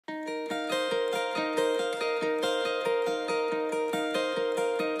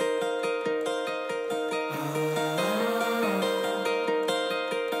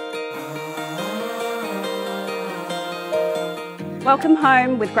Welcome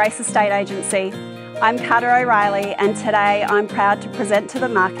home with Grace Estate Agency. I'm Carter O'Reilly and today I'm proud to present to the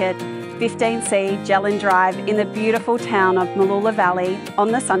market 15C Jelen Drive in the beautiful town of Mooloolah Valley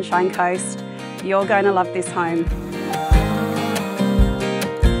on the Sunshine Coast. You're going to love this home.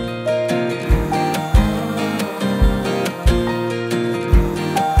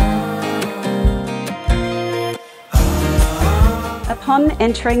 Upon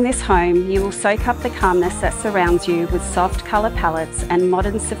entering this home, you will soak up the calmness that surrounds you with soft colour palettes and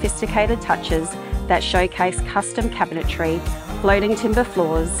modern sophisticated touches that showcase custom cabinetry, floating timber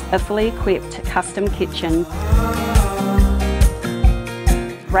floors, a fully equipped custom kitchen.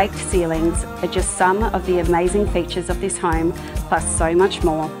 Raked ceilings are just some of the amazing features of this home, plus so much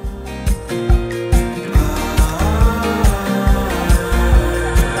more.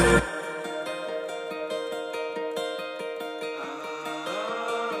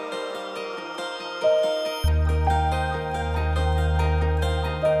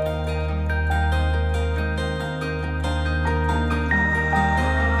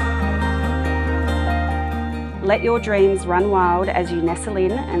 Let your dreams run wild as you nestle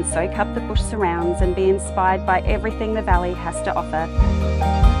in and soak up the bush surrounds and be inspired by everything the valley has to offer.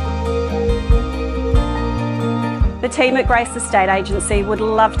 The team at Grace Estate Agency would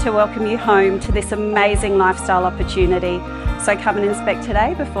love to welcome you home to this amazing lifestyle opportunity. So come and inspect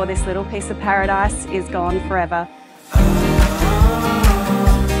today before this little piece of paradise is gone forever.